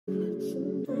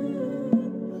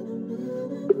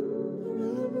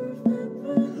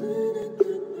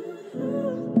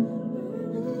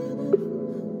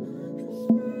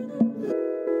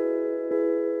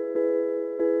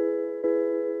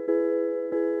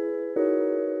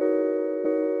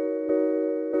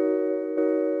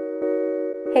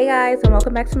Hey guys, and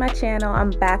welcome back to my channel. I'm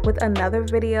back with another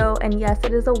video, and yes,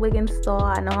 it is a wig install.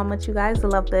 I know how much you guys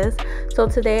love this. So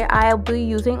today I'll be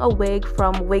using a wig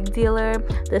from Wig Dealer.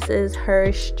 This is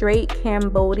her straight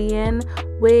Cambodian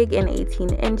wig in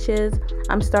 18 inches.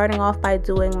 I'm starting off by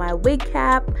doing my wig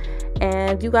cap,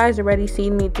 and you guys already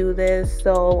seen me do this,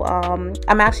 so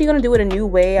I'm actually going to do it a new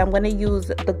way. I'm going to use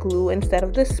the glue instead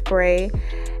of the spray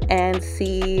and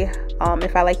see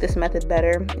if I like this method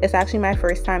better. It's actually my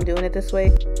first time doing it this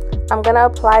way. I'm gonna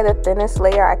apply the thinnest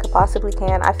layer I could possibly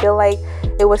can. I feel like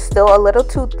it was still a little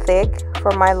too thick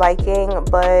for my liking,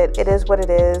 but it is what it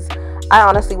is. I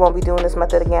honestly won't be doing this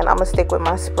method again. I'm gonna stick with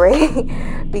my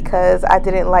spray because I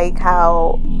didn't like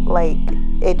how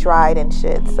it dried and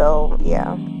shit. So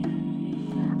yeah,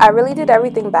 I really did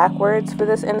everything backwards for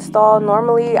this install.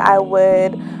 Normally I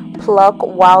would pluck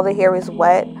while the hair is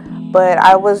wet, but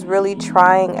I was really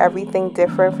trying everything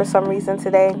different for some reason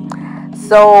today.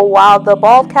 So while the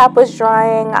bald cap was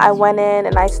drying, I went in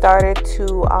and I started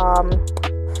to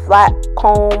flat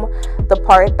comb the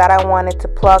part that I wanted to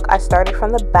pluck. I started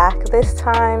from the back this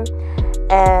time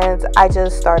and I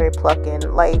just started plucking.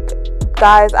 Like,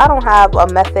 guys, I don't have a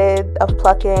method of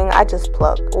plucking. I just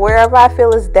pluck. Wherever I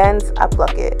feel is dense, I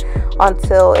pluck it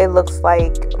until it looks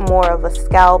like more of a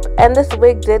scalp. And this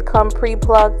wig did come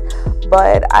pre-plucked,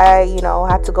 but I,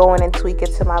 had to go in and tweak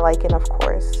it to my liking, of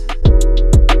course.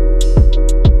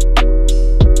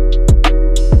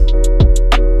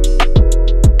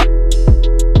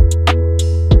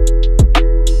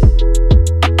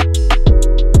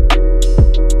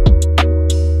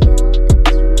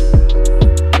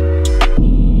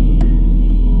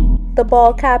 The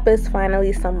bald cap is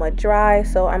finally somewhat dry,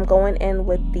 so I'm going in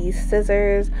with these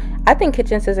scissors. I think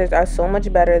kitchen scissors are so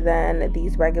much better than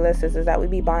these regular scissors that we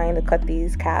be buying to cut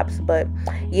these caps, but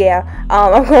yeah,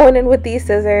 I'm going in with these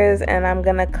scissors and I'm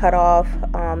gonna cut off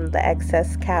the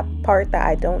excess cap part that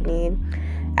I don't need.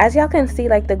 As y'all can see,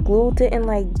 the glue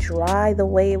didn't dry the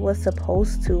way it was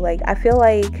supposed to. I feel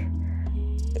like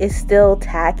it's still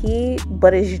tacky,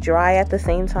 but it's dry at the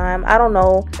same time. I don't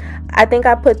know, I think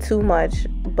I put too much,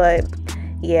 but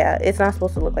yeah, it's not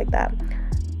supposed to look like that.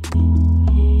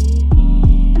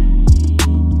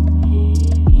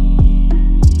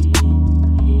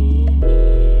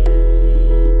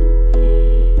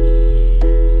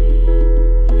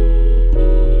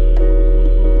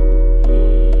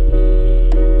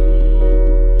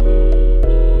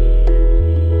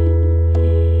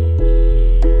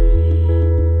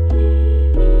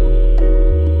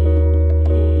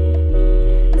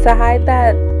 To hide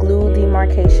that glue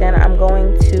demarcation, I'm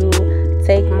going to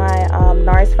take my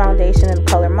NARS foundation in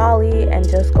color Molly and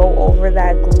just go over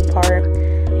that glue part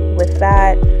with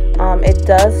that. It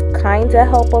does kind of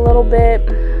help a little bit,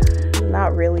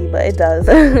 not really, but it does.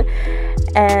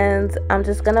 And I'm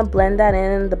just gonna blend that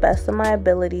in the best of my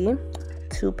ability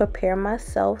to prepare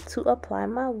myself to apply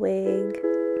my wig.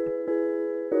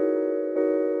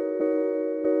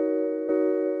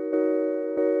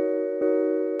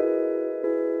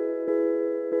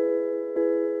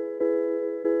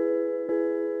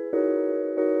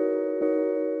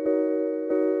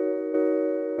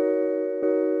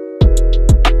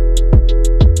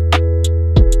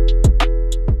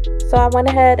 So I went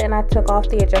ahead and I took off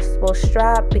the adjustable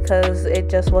strap because it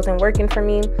just wasn't working for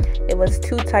me. It was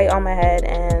too tight on my head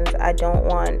and I don't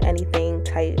want anything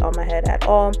tight on my head at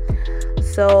all.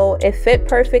 So it fit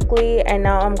perfectly, and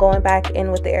now I'm going back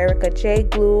in with the Erica J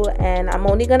glue, and I'm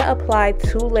only going to apply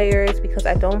 2 layers because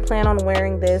I don't plan on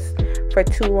wearing this for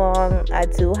too long. I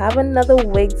do have another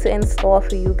wig to install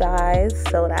for you guys,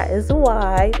 so that is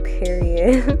why,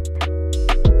 period.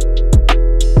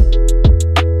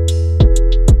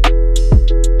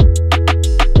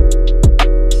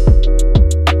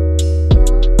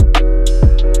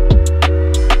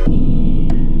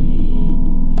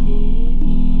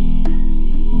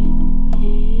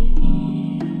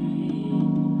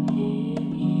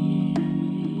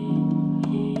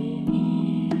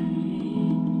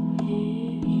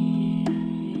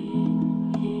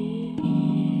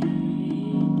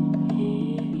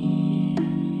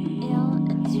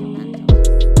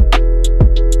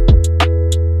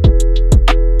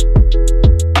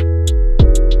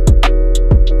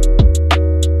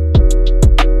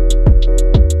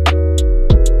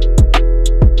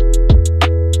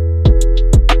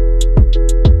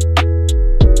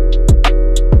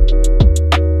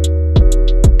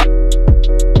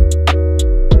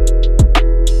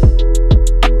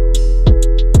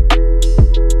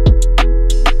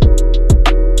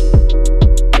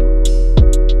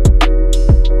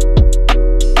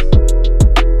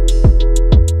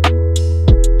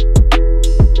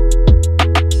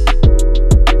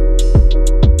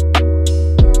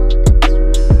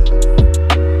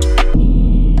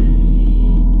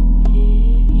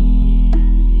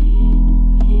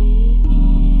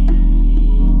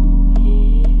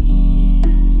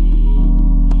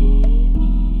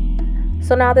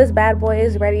 So now this bad boy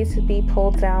is ready to be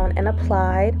pulled down and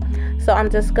applied. So I'm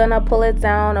just gonna pull it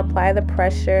down, apply the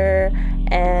pressure,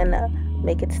 and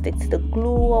make it stick to the glue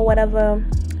or whatever.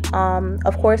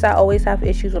 Of course, I always have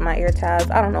issues with my ear tabs.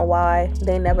 I don't know why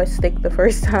they never stick the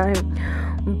first time,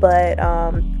 but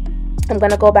I'm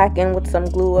gonna go back in with some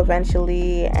glue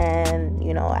eventually and,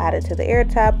 you know, add it to the ear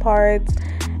tab parts,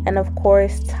 and of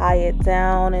course tie it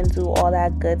down and do all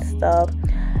that good stuff.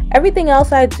 Everything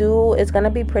else I do is gonna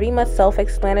be pretty much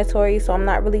self-explanatory, so I'm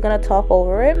not really gonna talk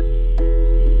over it.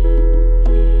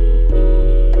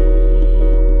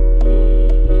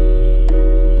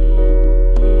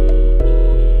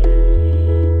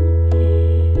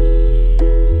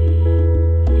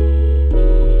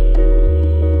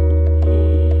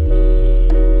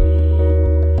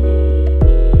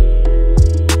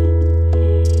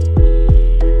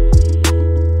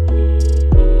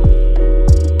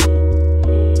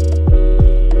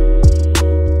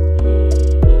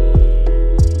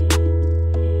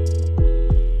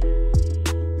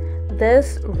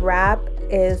 This wrap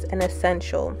is an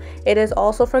essential. It is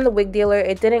also from the wig dealer.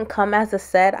 It didn't come as a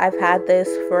set. I've had this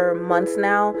for months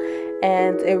now,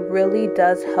 and it really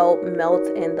does help melt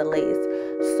in the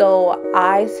lace. So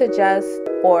I suggest,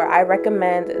 or I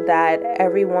recommend, that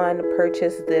everyone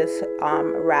purchase this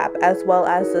wrap as well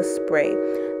as the spray.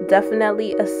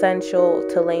 Definitely essential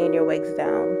to laying your wigs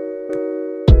down.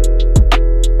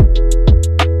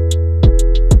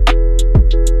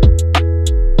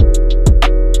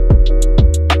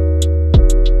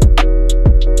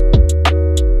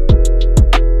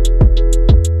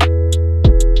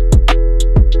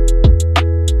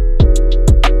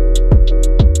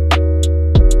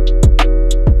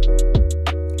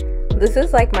 This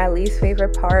is like my least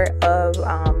favorite part of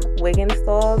wig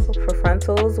installs for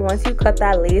frontals. Once you cut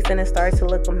that lace and it starts to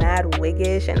look mad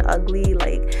wiggish and ugly,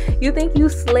 like you think you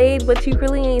slayed but you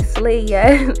really ain't slayed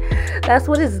yet. That's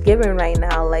what it's giving right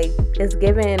now. Like it's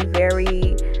giving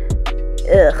very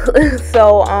ugh.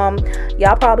 So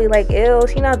y'all probably like, ew,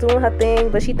 she not doing her thing,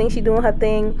 but she thinks she doing her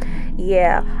thing.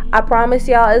 Yeah, I promise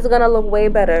y'all it's gonna look way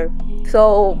better,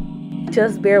 so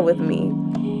just bear with me.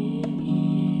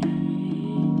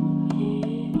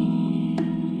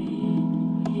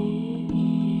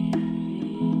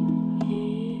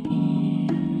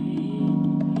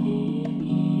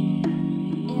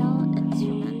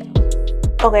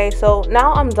 Okay, so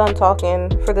now I'm done talking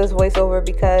for this voiceover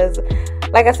because,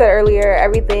 like I said earlier,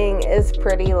 everything is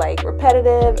pretty like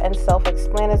repetitive and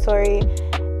self-explanatory,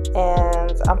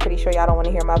 and I'm pretty sure y'all don't want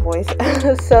to hear my voice.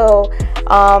 So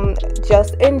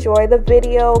just enjoy the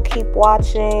video, keep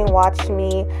watching, watch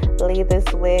me lay this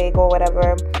wig or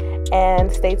whatever,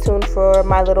 and stay tuned for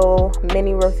my little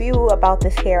mini review about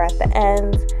this hair at the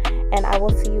end, and I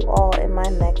will see you all in my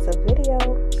next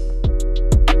video.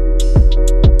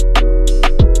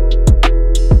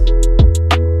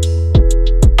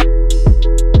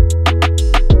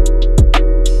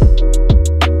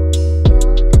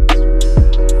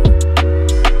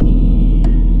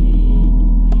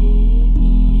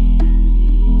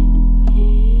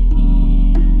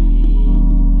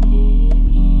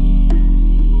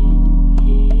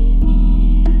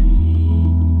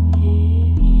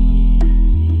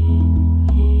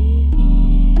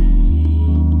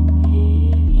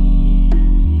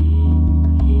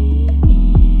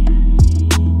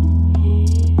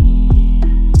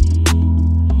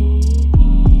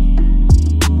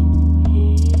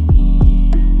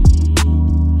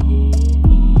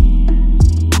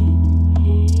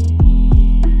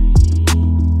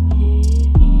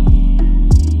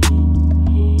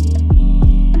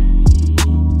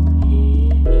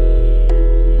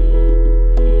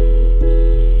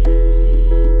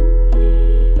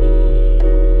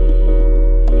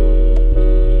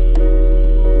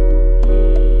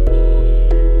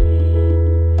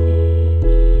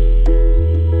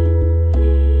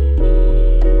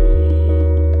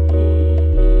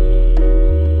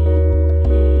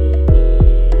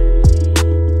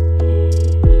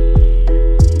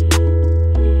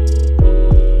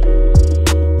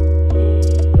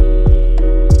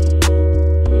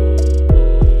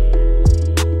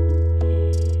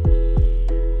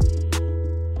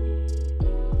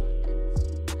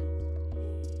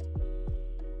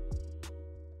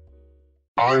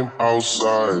 I'm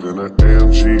outside in an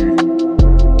AMG,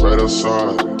 right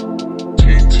outside,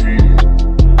 TT,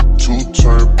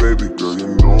 two-turn baby girl, you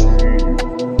know me,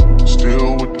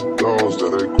 still with the dogs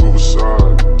that I grew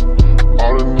beside,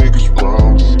 all the niggas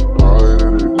round me, died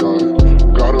and they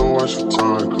died, gotta watch the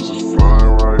time cause it's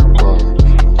flying right by,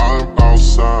 I'm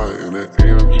outside in an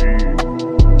AMG,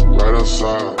 right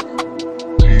outside,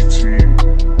 TT,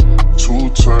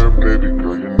 Two-turn, baby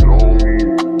girl, you know me.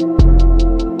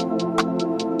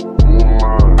 Who am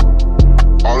I?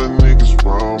 All the niggas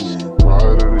around me,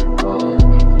 right at it die.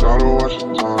 Gotta watch the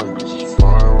time, cause it's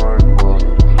flying right by.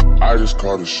 I just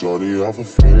caught a shorty off a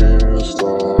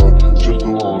Finsta. Just the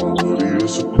one on really,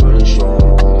 it's a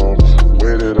crenshaw.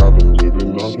 Way that I've been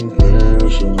living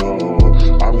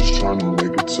unconventional. I'm just trying to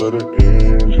make it to the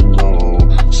end, you know.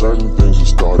 Certain things have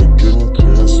started getting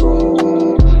tenser.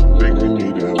 Think we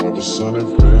need to have a sun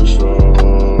adventure.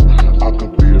 I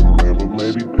could be a man, but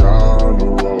maybe down the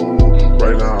road.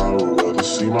 Right now I would rather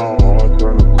see my heart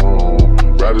turn to chrome.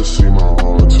 Rather see my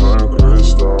heart turn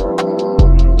crystal.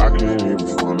 I can't even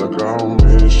front like I don't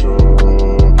miss you.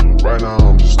 Right now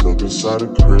I'm just stuck inside the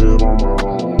crib on my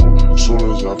own.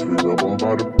 Soon as I free up, I'm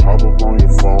about to pop up on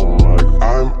your phone. Like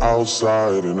I'm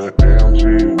outside in an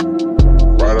AMG,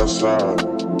 right outside,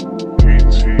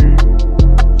 PT.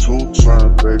 Two-turn,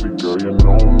 baby girl, you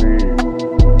know me.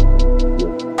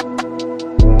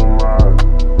 Who am I?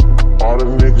 All the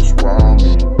niggas around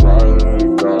me, right at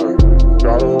it die.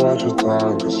 Gotta watch your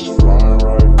time, cause it's flying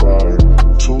right by.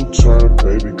 Two-turn,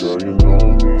 baby girl, you know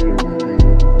me.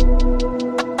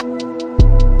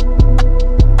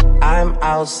 I'm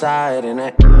outside in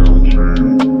an AMG,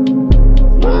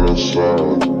 right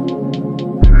outside,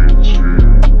 PT.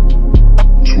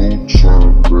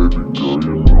 Two-turn, baby girl,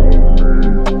 you know me.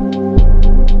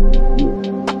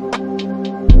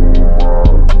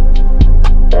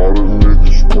 All the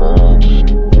niggas around me,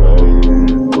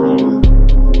 right.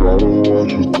 Gotta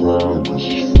watch your time, cause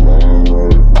it's flying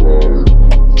right by.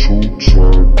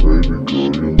 Two-turn, baby girl,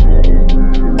 you know me.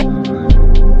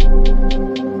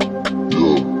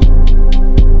 Yeah.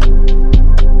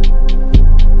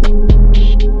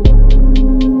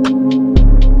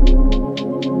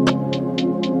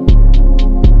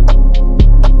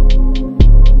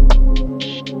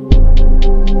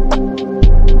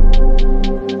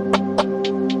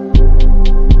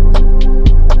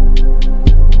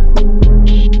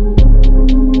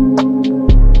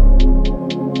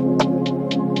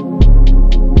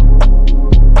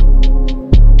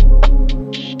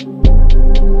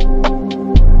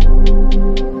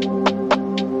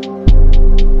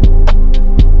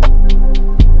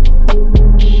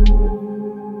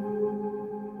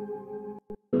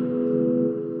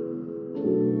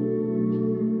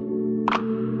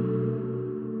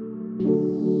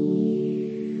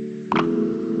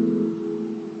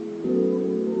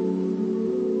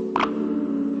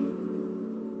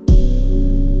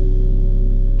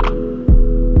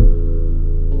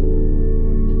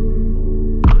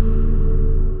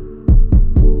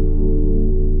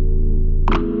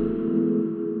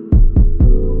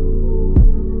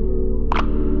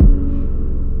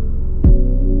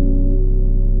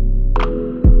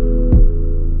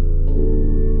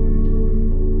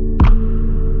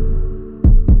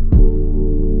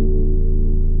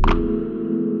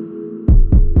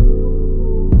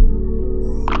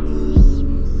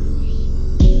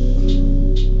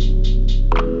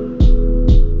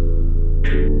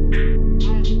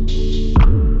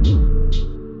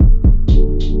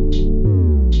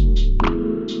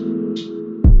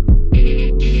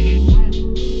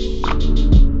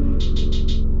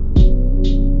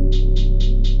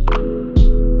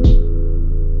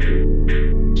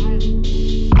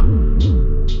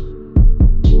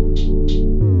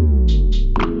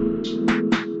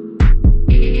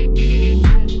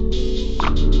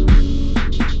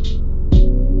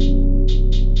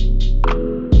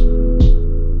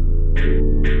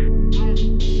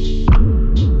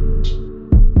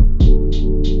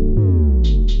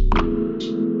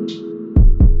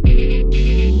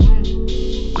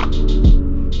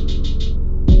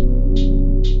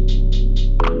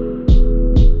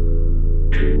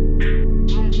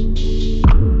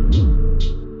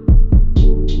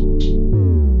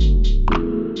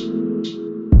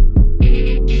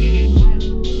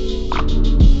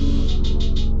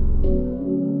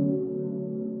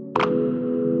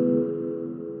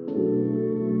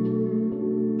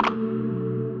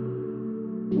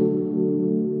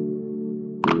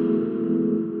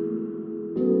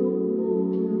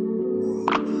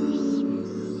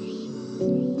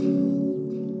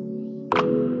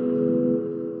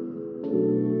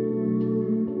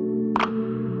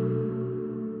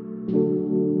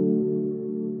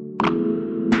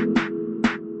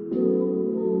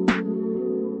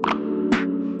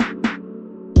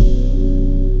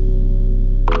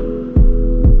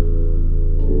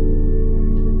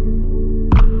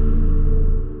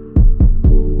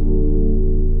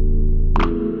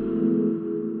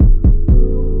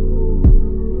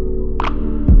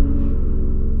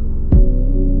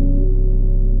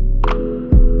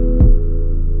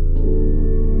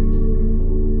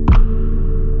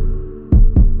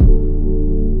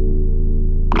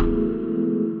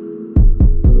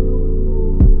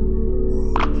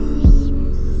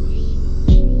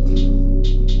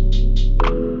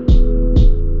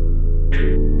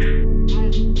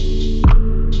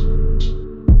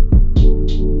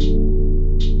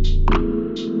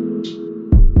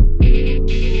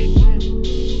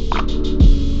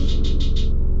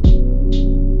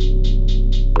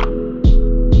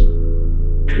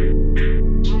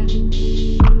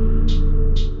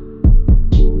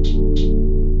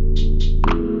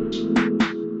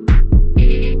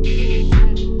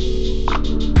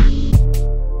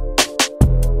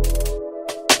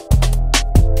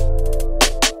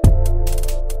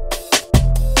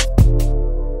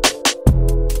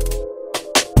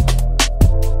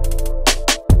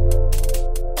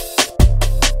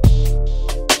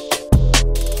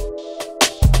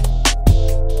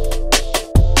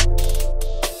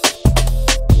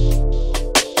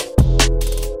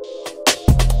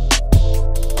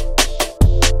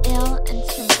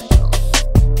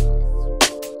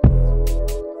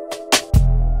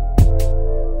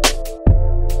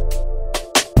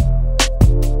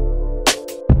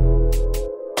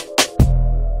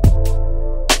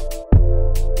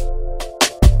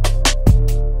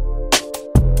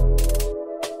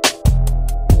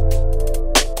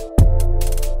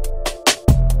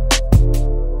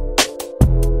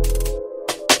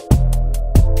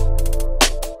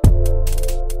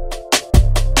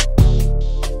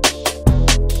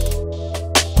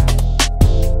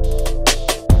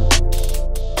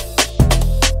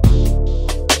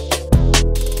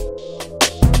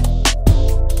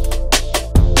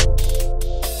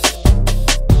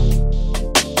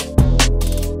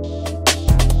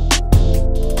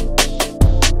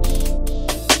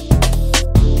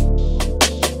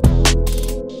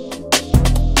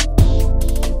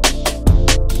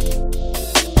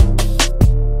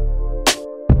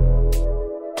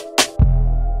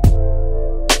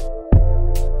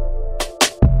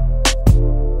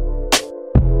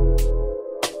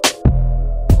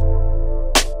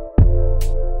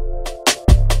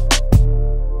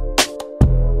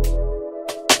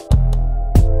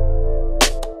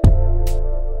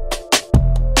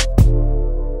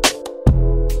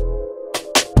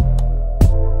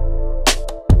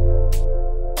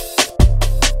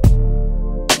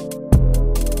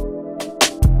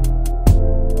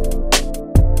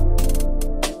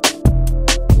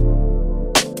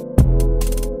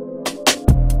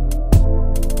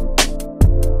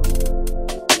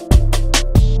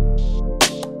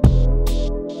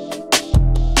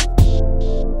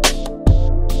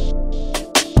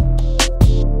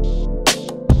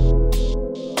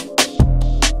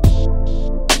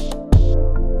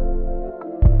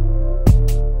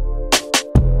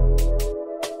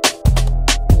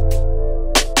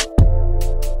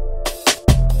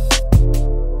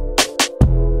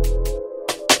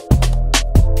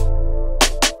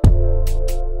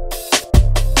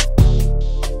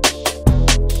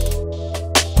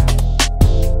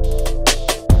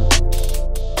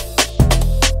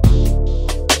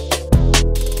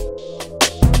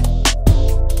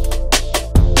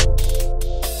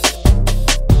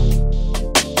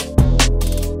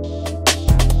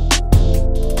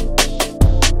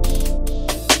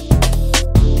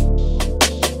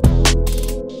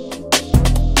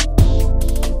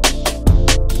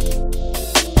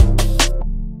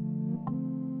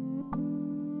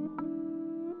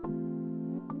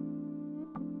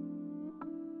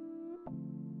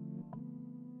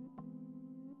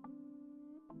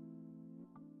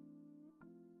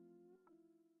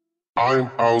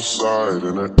 I'm outside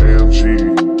in an AMG,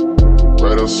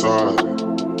 right outside,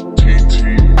 TT,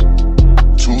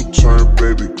 two-turn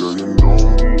baby girl, you know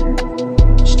me.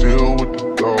 Still with the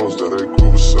dogs that I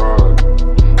grew beside.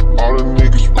 All the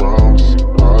niggas round me,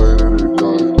 right and they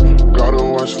die. Gotta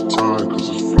watch the time, cause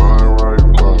it's flying right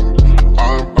by.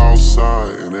 I'm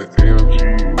outside in an AMG,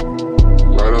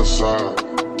 right outside,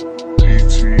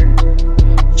 TT,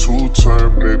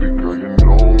 two-turn baby girl, you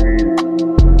know me.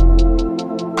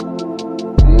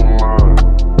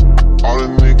 All the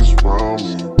niggas round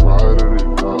me, right and they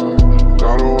die.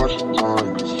 Gotta watch the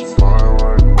time, cause it's flying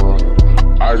right by.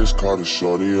 I just caught a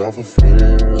shorty off a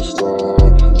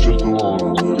Finsta. Just the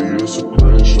one really, it's a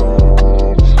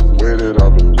crenshaw. Way that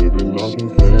I've been living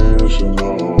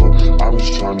unconventional. I'm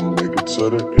just trying to make it to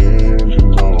the end, you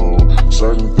know.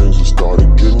 Certain things have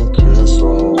started getting pissed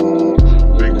off.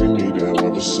 Think we need to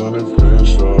have a sun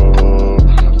adventure.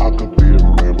 I could be a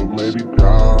man, but maybe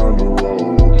down the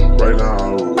road. Right now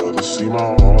I would rather see my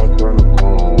heart turn to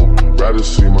chrome. Rather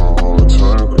see my heart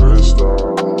turn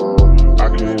crystal. I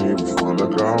can't even front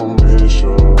like I don't miss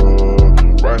you.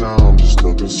 Right now I'm just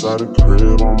stuck inside the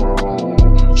crib on my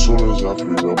own. Soon as I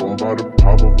free up, I'm about to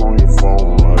pop up on your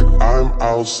phone. Like I'm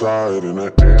outside in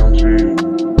an AMG,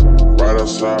 right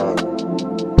outside,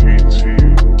 PT,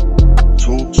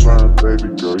 two-turn baby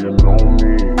girl, you know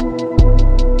me.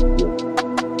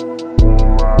 Who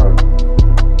am I?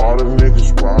 All the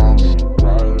niggas round me,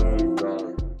 right and they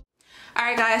die.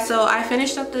 Alright guys, so I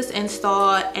finished up this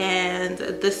install and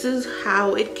this is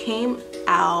how it came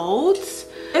out.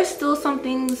 There's still some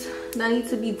things that need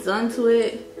to be done to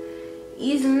it.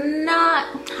 It's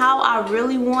not how I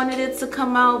really wanted it to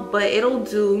come out, but it'll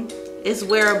do. It's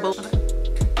wearable.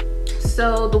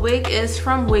 So the wig is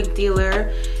from Wig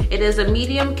Dealer. It is a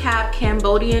medium cap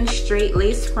Cambodian straight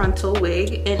lace frontal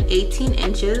wig in 18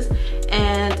 inches,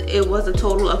 and it was a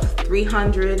total of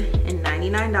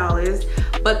 $399.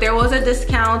 But there was a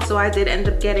discount, so I did end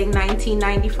up getting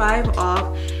 $19.95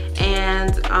 off,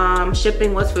 and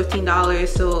shipping was $15,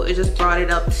 so it just brought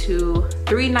it up to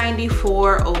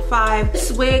 $394.05. This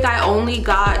wig I only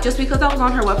got just because I was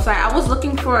on her website. I was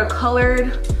looking for a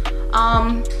colored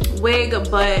wig,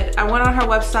 but I went on her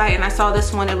website and I saw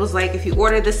this one. It was like, if you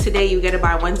order this today, you get it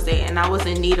by Wednesday, and I was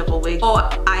in need of a wig. So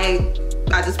I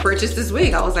just purchased this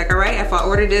wig. I was like, all right, if I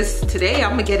order this today,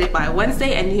 I'm gonna get it by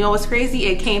Wednesday. And you know what's crazy?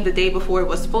 It came the day before it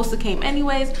was supposed to come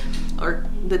anyways, or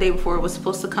the day before it was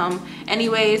supposed to come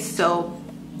anyways, so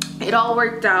it all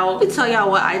worked out. Let me tell y'all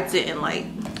what I didn't like.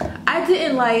 I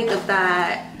didn't like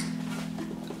that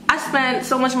I spent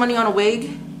so much money on a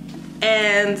wig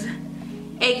and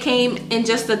it came in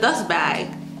just a dust bag.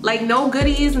 Like no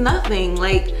goodies, nothing,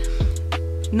 like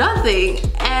nothing.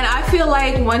 And I feel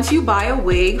like once you buy a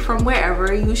wig from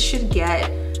wherever, you should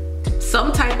get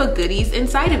some type of goodies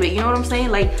inside of it. You know what I'm saying?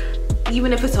 Like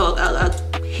even if it's a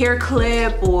hair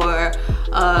clip or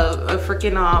a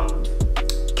freaking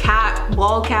cap,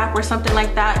 ball cap or something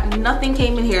like that. Nothing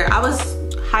came in here. I was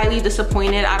highly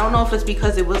disappointed. I don't know if it's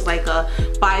because it was like a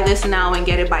buy this now and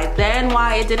get it by then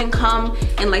why it didn't come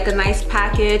in like a nice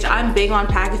package. I'm big on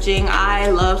packaging.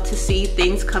 I love to see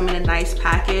things come in a nice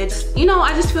package. You know,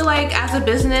 I just feel like as a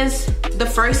business, the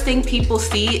first thing people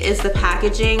see is the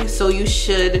packaging, so you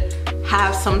should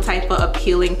have some type of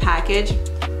appealing package.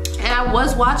 And I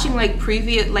was watching like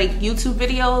previous like YouTube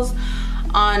videos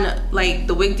on like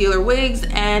the Wig Dealer wigs,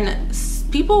 and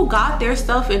people got their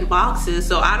stuff in boxes.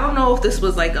 So I don't know if this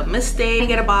was like a mistake. I didn't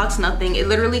get a box, nothing. It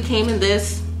literally came in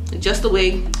this, just a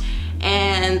wig,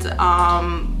 and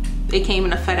it came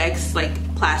in a FedEx like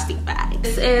plastic bag.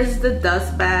 This is the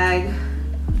dust bag,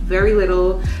 very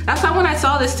little. That's why when I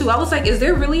saw this too, I was like, is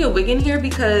there really a wig in here?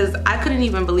 Because I couldn't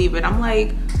even believe it. I'm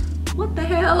like, what the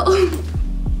hell?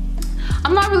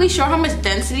 I'm not really sure how much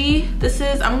density this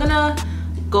is. I'm gonna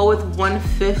go with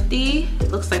 150.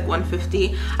 It looks like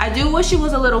 150. I do wish it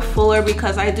was a little fuller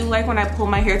because I do like when I pull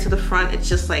my hair to the front, it's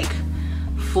just like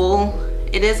full.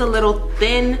 It is a little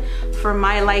thin for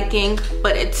my liking,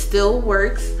 but it still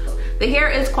works. The hair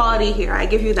is quality here, I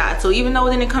give you that. So even though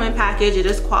it didn't come in package, it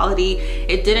is quality.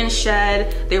 It didn't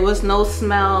shed, there was no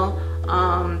smell,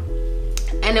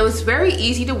 and it was very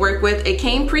easy to work with. It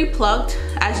came pre-plucked,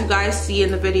 as you guys see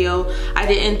in the video. I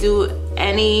didn't do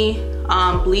any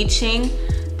bleaching.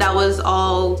 That was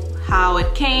all how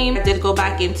it came. I did go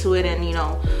back into it and, you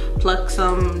know, pluck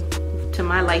some to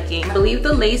my liking. I believe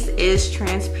the lace is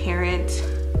transparent,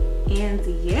 and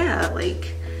yeah,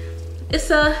 like it's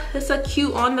a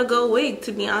cute on-the-go wig,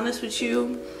 to be honest with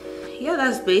you. Yeah,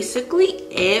 that's basically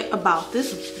it about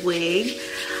this wig.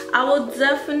 I will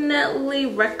definitely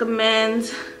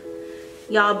recommend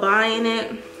y'all buying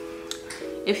it.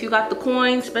 if you got the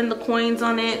coins, spend the coins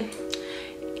on it.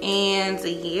 And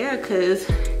yeah, because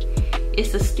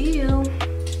it's a steal.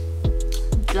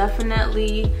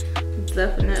 Definitely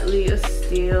a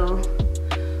steal.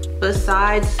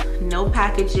 Besides no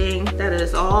packaging, that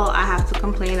is all I have to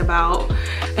complain about.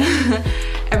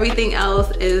 Everything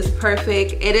else is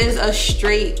perfect. It is a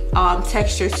straight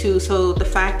texture too, so the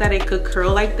fact that it could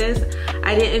curl like this,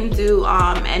 I didn't do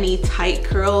any tight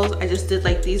curls. I just did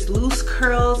like these loose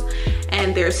curls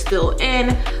and they're still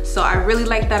in. So I really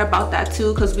like that about that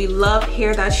too, because we love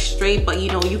hair that's straight, but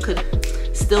you know, you could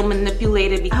still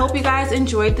manipulate it. I hope you guys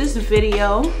enjoyed this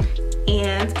video,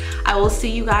 and I will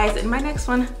see you guys in my next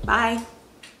one. Bye.